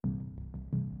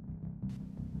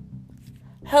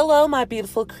Hello, my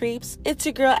beautiful creeps. It's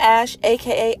your girl Ash,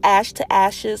 aka Ash to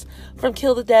Ashes from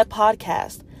Kill the Dead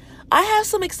podcast. I have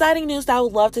some exciting news that I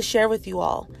would love to share with you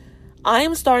all. I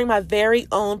am starting my very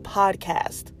own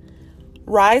podcast.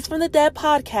 Rise from the Dead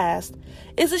podcast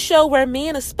is a show where me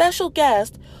and a special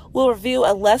guest will review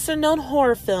a lesser known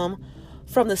horror film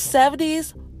from the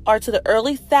 70s or to the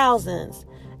early thousands,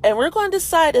 and we're going to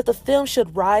decide if the film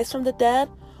should rise from the dead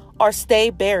or stay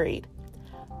buried.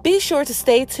 Be sure to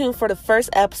stay tuned for the first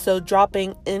episode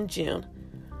dropping in June.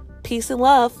 Peace and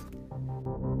love.